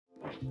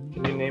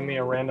Can you name me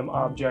a random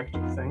object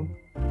thing?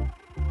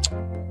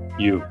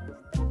 You.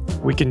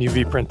 We can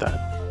UV print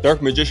that.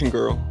 Dark Magician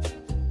Girl.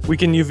 We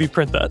can UV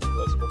print that.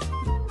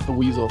 The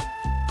Weasel.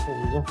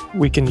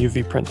 We can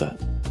UV print that.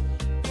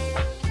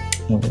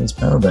 This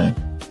power bank.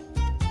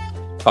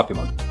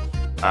 Pokemon.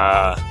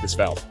 This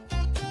valve.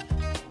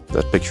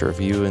 That picture of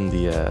you in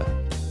the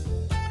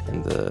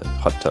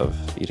hot tub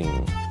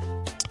eating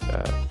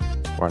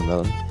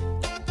watermelon.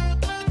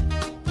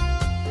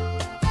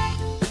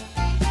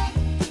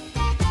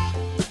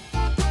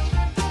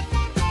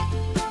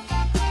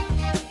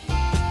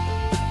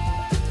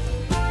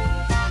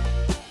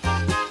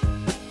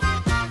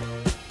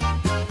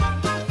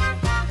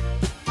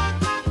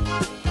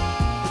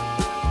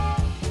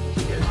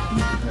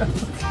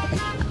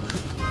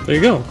 There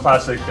you go.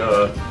 Classic,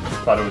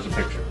 thought it was a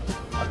picture.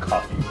 A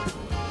coffee.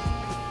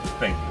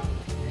 Thank you.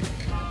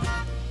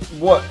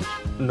 What?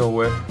 No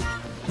way.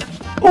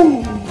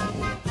 Ooh.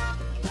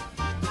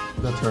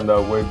 That turned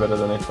out way better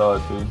than I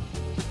thought, dude.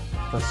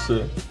 That's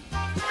sick.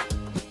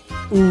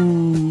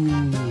 Ooh.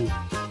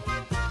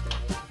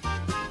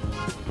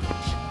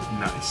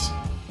 Nice.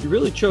 You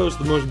really chose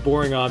the most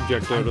boring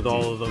object out of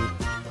all of them.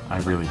 I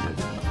really did.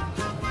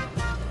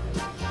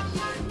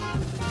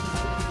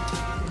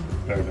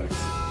 Very nice.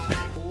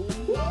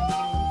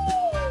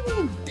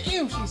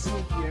 Damn, she's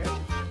sneaky, eh?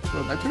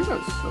 Bro, that turned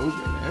out so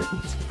good, eh?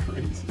 It's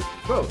crazy.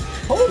 Bro,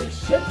 holy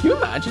shit, can you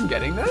imagine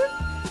getting that?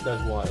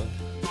 That's wild.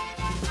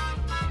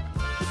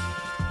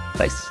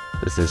 Nice.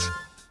 This is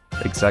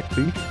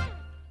exactly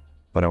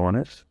what I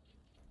wanted.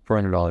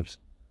 $400.